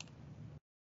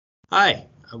Hi,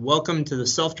 welcome to the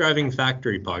Self-Driving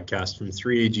Factory podcast from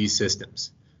 3AG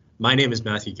Systems. My name is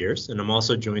Matthew Gears, and I'm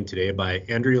also joined today by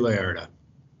Andrew Layarda.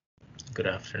 Good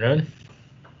afternoon.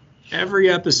 Every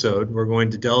episode, we're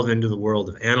going to delve into the world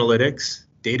of analytics,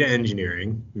 data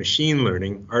engineering, machine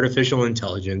learning, artificial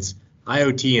intelligence,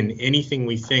 IoT, and anything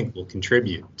we think will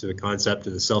contribute to the concept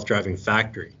of the self-driving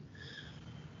factory.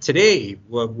 Today,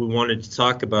 what we wanted to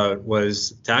talk about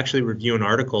was to actually review an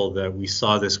article that we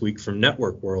saw this week from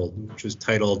Network World, which was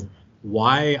titled,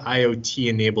 Why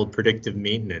IoT-enabled predictive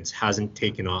maintenance hasn't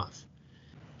taken off.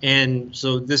 And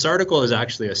so this article is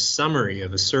actually a summary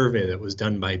of a survey that was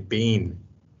done by Bain,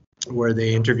 where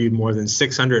they interviewed more than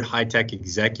 600 high-tech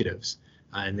executives.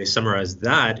 And they summarized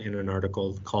that in an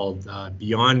article called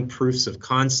Beyond Proofs of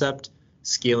Concept,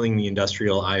 Scaling the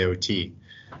Industrial IoT.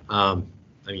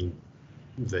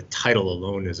 The title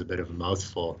alone is a bit of a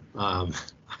mouthful. I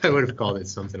would have called it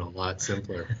something a lot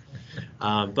simpler.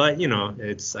 But,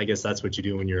 I guess that's what you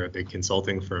do when you're a big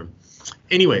consulting firm.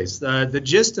 Anyways, the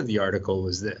gist of the article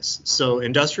was this. So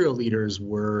industrial leaders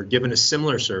were given a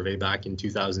similar survey back in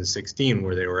 2016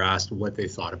 where they were asked what they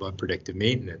thought about predictive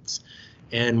maintenance.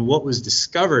 And what was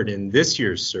discovered in this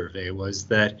year's survey was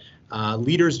that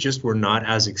leaders just were not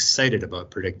as excited about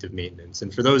predictive maintenance.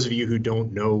 And for those of you who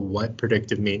don't know what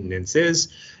predictive maintenance is,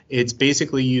 it's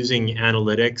basically using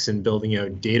analytics and building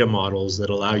out data models that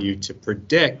allow you to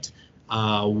predict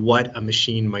what a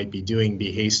machine might be doing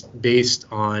based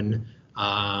on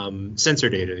sensor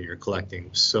data that you're collecting.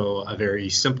 So a very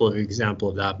simple example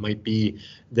of that might be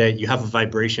that you have a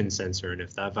vibration sensor, and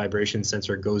if that vibration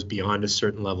sensor goes beyond a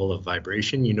certain level of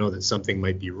vibration, you know that something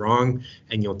might be wrong,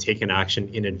 and you'll take an action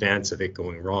in advance of it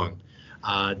going wrong.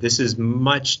 This is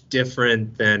much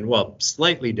different than,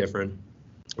 slightly different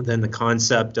than the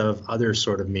concept of other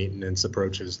sort of maintenance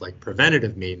approaches like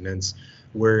preventative maintenance,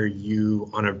 where you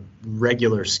on a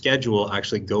regular schedule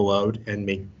actually go out and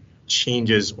make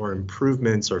changes or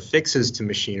improvements or fixes to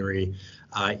machinery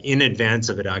in advance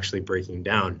of it actually breaking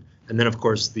down. And then, of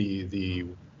course, the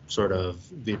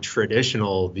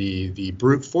traditional, the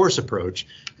brute force approach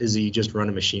is that you just run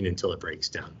a machine until it breaks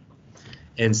down.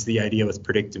 And so the idea with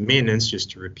predictive maintenance,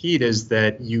 just to repeat, is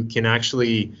that you can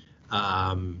actually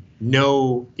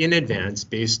know in advance,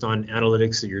 based on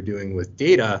analytics that you're doing with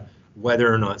data,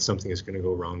 whether or not something is going to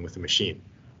go wrong with the machine.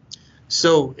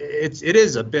 So it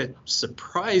is a bit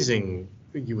surprising,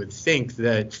 you would think,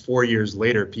 that 4 years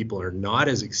later, people are not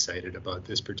as excited about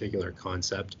this particular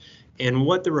concept. And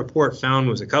what the report found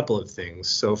was a couple of things.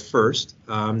 So first,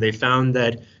 they found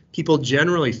that people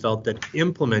generally felt that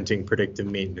implementing predictive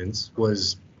maintenance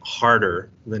was harder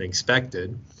than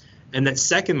expected. And that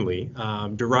secondly,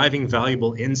 deriving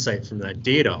valuable insight from that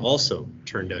data also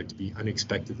turned out to be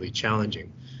unexpectedly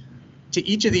challenging. To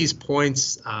each of these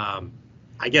points,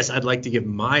 I guess I'd like to give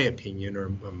my opinion or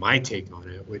my take on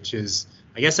it, which is,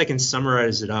 I guess I can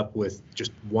summarize it up with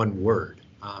just one word.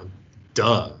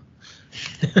 Duh.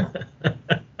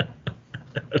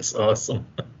 That's awesome.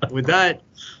 With that,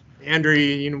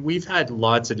 Andrew, we've had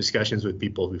lots of discussions with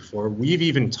people before. We've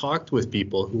even talked with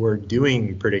people who are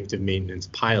doing predictive maintenance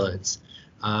pilots.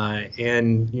 How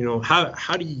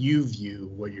do you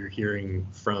view what you're hearing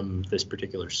from this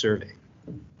particular survey?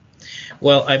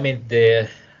 Well, again,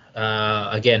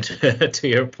 to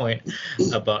your point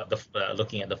about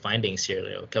looking at the findings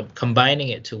here, combining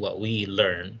it to what we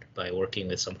learned by working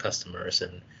with some customers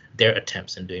and their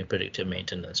attempts in doing predictive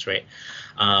maintenance, right?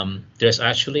 There's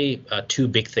actually two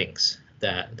big things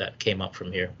that came up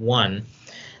from here. One,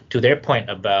 to their point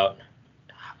about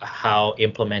how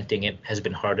implementing it has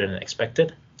been harder than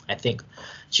expected. I think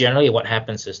generally what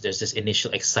happens is there's this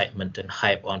initial excitement and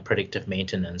hype on predictive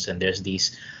maintenance, and there's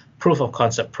these proof of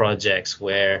concept projects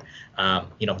where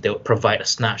they'll provide a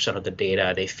snapshot of the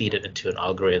data, they feed it into an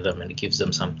algorithm, and it gives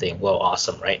them something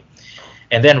awesome, right?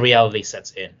 And then reality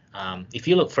sets in. If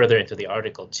you look further into the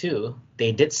article too,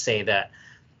 they did say that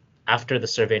after the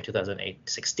survey in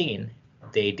 2016,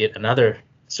 they did another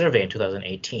survey in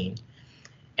 2018,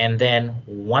 and then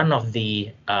one of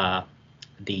the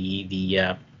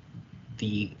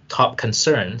top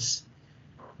concerns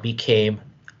became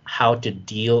how to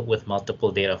deal with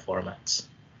multiple data formats,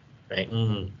 right?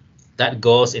 Mm-hmm. That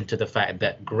goes into the fact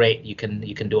that great, you can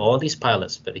do all these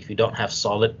pilots, but if you don't have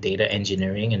solid data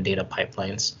engineering and data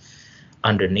pipelines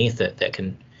underneath it that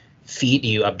can feed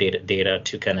you updated data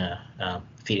to kind of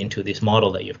feed into this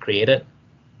model that you've created,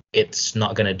 it's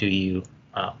not going to do you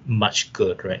much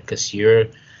good, right? Because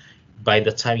by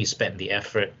the time you spend the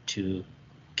effort to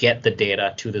get the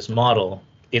data to this model,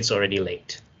 it's already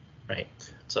late, right?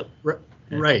 So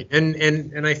right,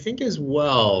 and I think as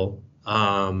well,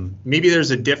 maybe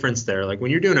there's a difference there. Like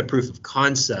when you're doing a proof of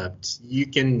concept, you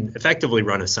can effectively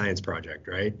run a science project,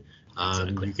 right?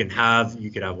 Exactly. You could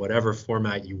have whatever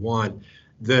format you want.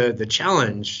 The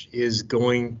challenge is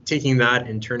taking that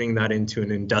and turning that into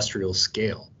an industrial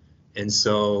scale. And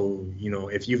so,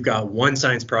 if you've got one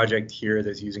science project here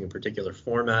that's using a particular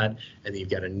format, and then you've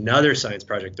got another science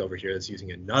project over here that's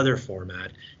using another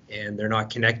format, and they're not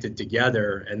connected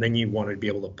together, and then you want to be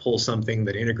able to pull something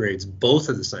that integrates both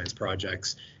of the science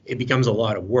projects, it becomes a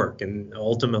lot of work. And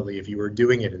ultimately, if you were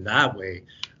doing it in that way,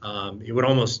 it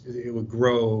would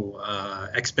grow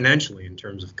exponentially in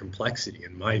terms of complexity,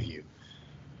 in my view.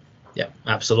 Yeah,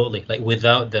 absolutely. Like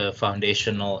without the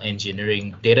foundational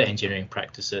data engineering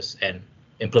practices and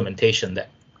implementation that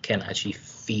can actually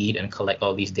feed and collect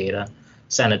all these data,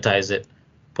 sanitize it,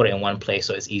 put it in one place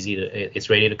so it's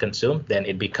ready to consume, then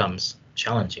it becomes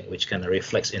challenging, which kind of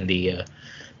reflects in the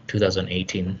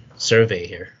 2018 survey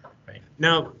here, right?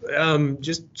 Now,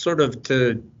 just sort of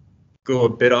to go a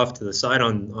bit off to the side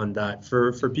on that,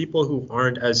 for people who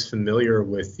aren't as familiar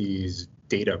with these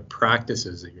data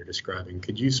practices that you're describing,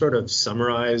 could you sort of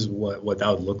summarize what that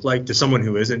would look like to someone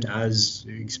who isn't as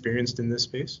experienced in this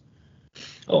space?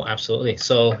 Oh, absolutely.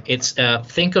 So it's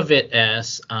think of it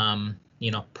as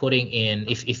putting in,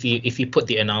 if you put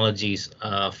the analogies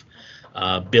of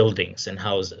buildings and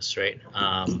houses, right?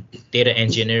 Data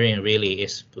engineering really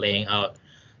is laying out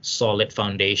solid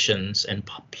foundations and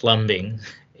plumbing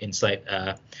inside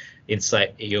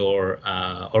your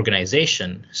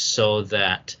organization, so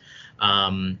that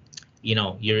you're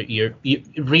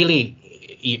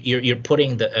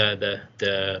putting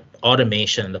the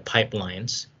automation, the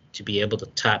pipelines, to be able to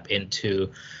tap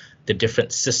into the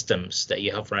different systems that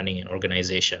you have running in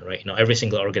organization, right? Every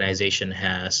single organization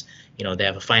has, they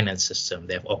have a finance system,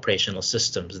 they have operational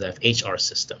systems, they have HR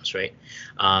systems, right?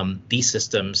 These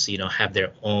systems, have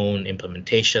their own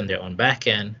implementation, their own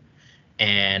backend,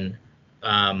 and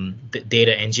the good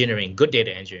data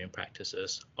engineering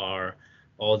practices are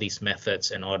all these methods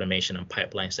and automation and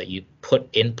pipelines that you put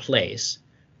in place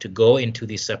to go into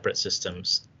these separate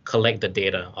systems, collect the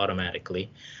data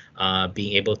automatically,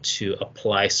 being able to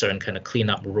apply certain kind of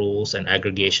cleanup rules and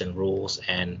aggregation rules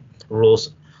and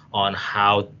rules on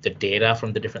how the data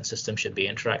from the different systems should be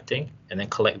interacting, and then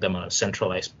collect them on a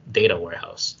centralized data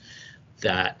warehouse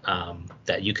that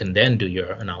you can then do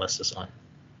your analysis on.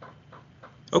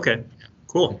 Okay,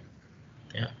 cool.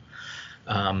 Yeah.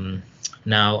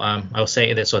 Now, I'll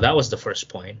say that. So that was the first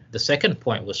point. The second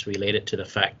point was related to the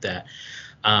fact that,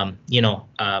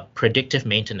 predictive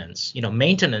maintenance.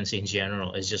 Maintenance in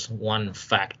general is just one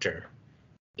factor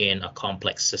in a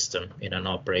complex system, in an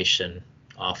operation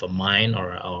of a mine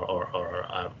or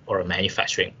a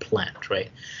manufacturing plant, right?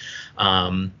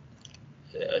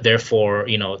 Therefore,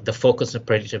 the focus of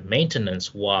predictive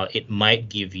maintenance, while it might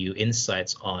give you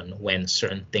insights on when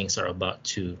certain things are about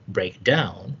to break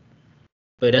down,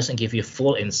 but it doesn't give you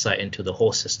full insight into the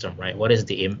whole system, right? What is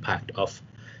the impact of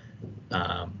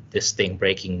this thing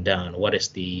breaking down? What is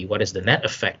the net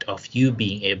effect of you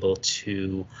being able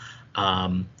to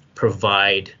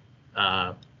provide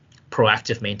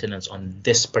proactive maintenance on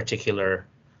this particular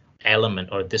element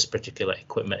or this particular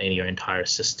equipment in your entire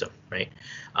system, right?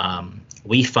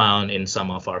 We found in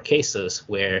some of our cases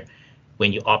where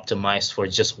when you optimize for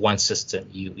just one system,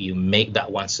 you make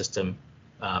that one system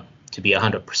to be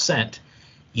 100%,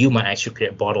 you might actually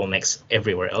create bottlenecks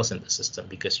everywhere else in the system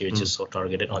because you're just so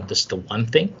targeted on just the one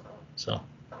thing. So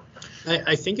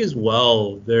I think as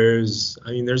well, there's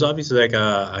obviously like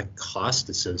a cost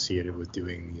associated with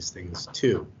doing these things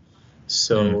too.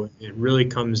 So it really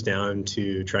comes down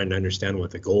to trying to understand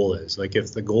what the goal is. Like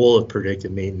if the goal of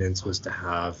predictive maintenance was to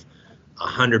have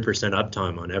 100%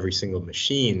 uptime on every single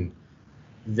machine,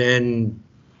 then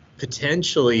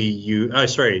potentially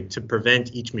to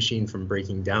prevent each machine from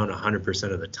breaking down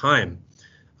 100% of the time,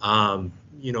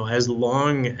 as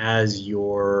long as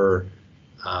you're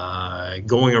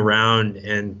going around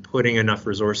and putting enough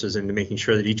resources into making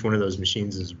sure that each one of those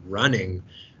machines is running,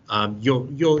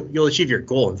 you'll achieve your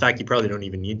goal. In fact, you probably don't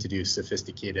even need to do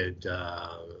sophisticated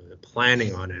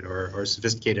planning on it or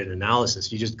sophisticated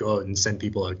analysis. You just go out and send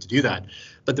people out to do that.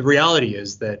 But the reality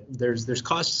is that there's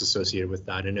costs associated with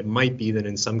that, and it might be that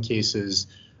in some cases,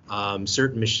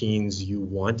 certain machines you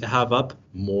want to have up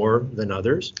more than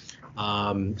others.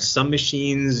 Some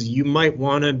machines you might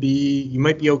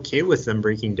be okay with them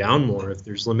breaking down more if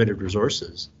there's limited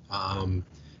resources,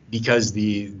 because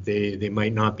they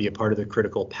might not be a part of the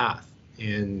critical path.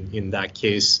 And in that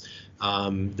case,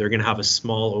 they're going to have a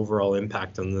small overall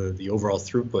impact on the overall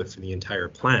throughput for the entire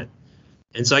plant.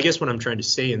 And so I guess what I'm trying to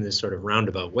say in this sort of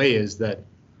roundabout way is that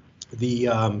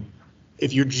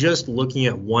if you're just looking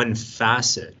at one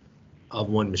facet of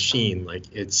one machine, like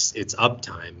its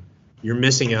uptime, you're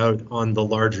missing out on the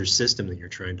larger system that you're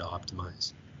trying to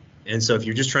optimize. And so if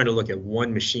you're just trying to look at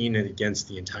one machine against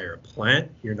the entire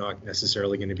plant, you're not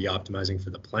necessarily going to be optimizing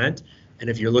for the plant. And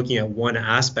if you're looking at one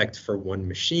aspect for one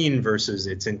machine versus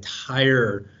its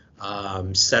entire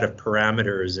set of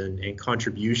parameters and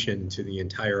contribution to the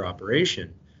entire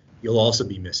operation, you'll also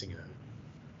be missing out.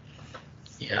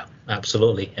 Yeah,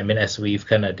 absolutely. I mean, as we've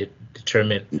kind of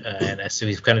determined and as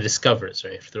we've kind of discovered,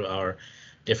 right, through our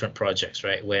different projects,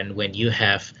 right, when you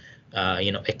have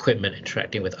equipment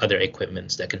interacting with other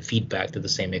equipments that can feed back to the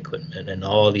same equipment and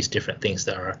all these different things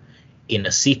that are in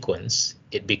a sequence,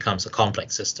 it becomes a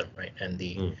complex system, right? And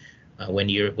when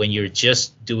you're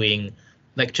just doing,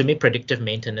 like, to me, predictive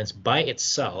maintenance by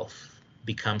itself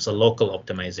becomes a local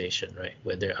optimization, right?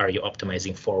 Whether are you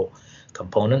optimizing for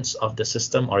components of the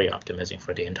system or you're optimizing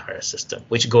for the entire system,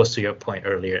 which goes to your point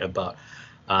earlier about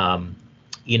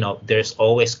there's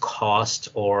always cost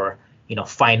or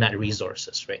finite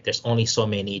resources, right? There's only so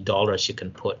many dollars you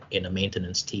can put in a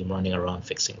maintenance team running around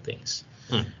fixing things,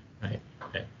 right?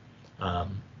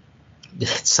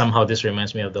 Somehow this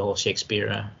reminds me of the whole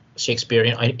Shakespeare,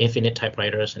 infinite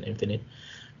typewriters and infinite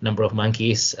number of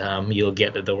monkeys. You'll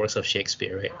get the works of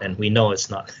Shakespeare, right? And we know it's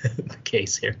not the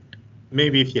case here.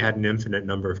 Maybe if you had an infinite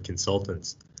number of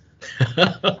consultants.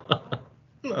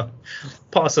 No,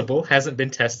 possible. Hasn't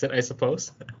been tested, I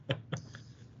suppose.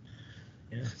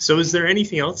 Yeah. So is there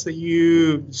anything else that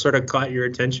you sort of caught your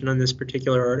attention on this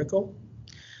particular article?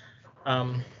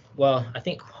 Well, I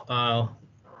think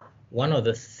one of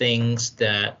the things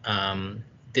that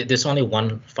there's only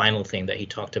one final thing that he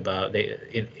talked about.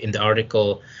 In the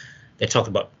article, they talked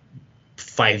about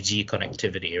 5G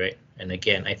connectivity, right? And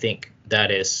again, I think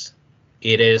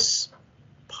it is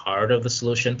part of the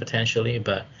solution potentially,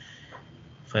 but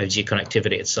 5G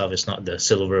connectivity itself is not the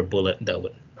silver bullet that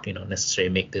would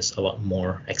necessarily make this a lot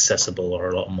more accessible or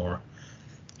a lot more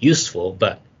useful.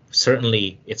 But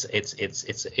certainly, it's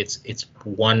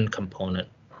one component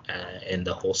in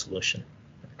the whole solution.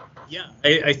 Yeah,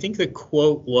 I think the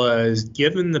quote was,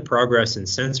 given the progress in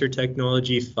sensor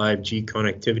technology, 5G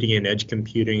connectivity, and edge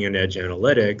computing and edge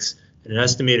analytics, and an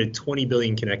estimated 20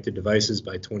 billion connected devices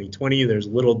by 2020, there's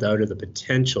little doubt of the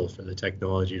potential for the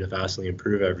technology to vastly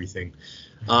improve everything.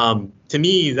 To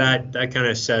me, that kind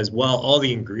of says, well, all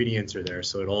the ingredients are there,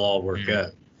 so it'll all work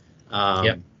out.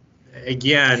 Yep.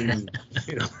 Again,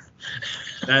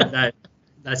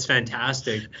 that's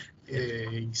fantastic,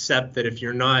 except that if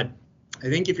you're not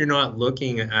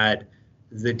looking at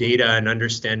the data and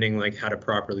understanding like how to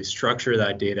properly structure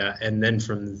that data, and then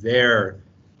from there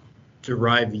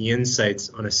derive the insights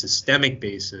on a systemic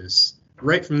basis,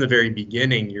 right from the very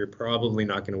beginning, you're probably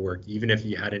not going to work, even if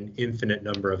you had an infinite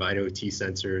number of IoT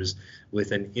sensors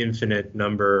with an infinite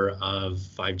number of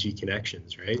 5G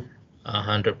connections, right?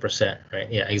 100%,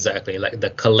 right? Yeah, exactly. Like the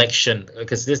collection,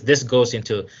 because this goes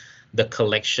into the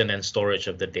collection and storage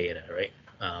of the data, right?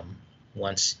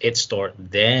 Once it's stored,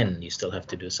 then you still have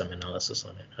to do some analysis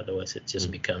on it. Otherwise, it just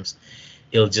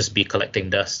it'll just be collecting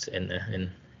dust in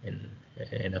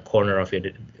a corner of your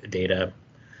data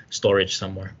storage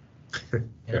somewhere.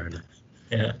 Fair enough.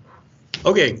 Yeah.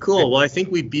 Okay, cool. Well, I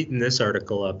think we've beaten this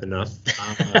article up enough.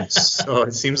 So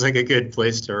it seems like a good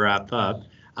place to wrap up.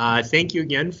 Thank you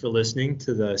again for listening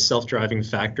to the Self-Driving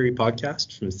Factory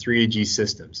podcast from 3AG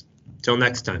Systems. Till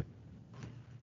next time.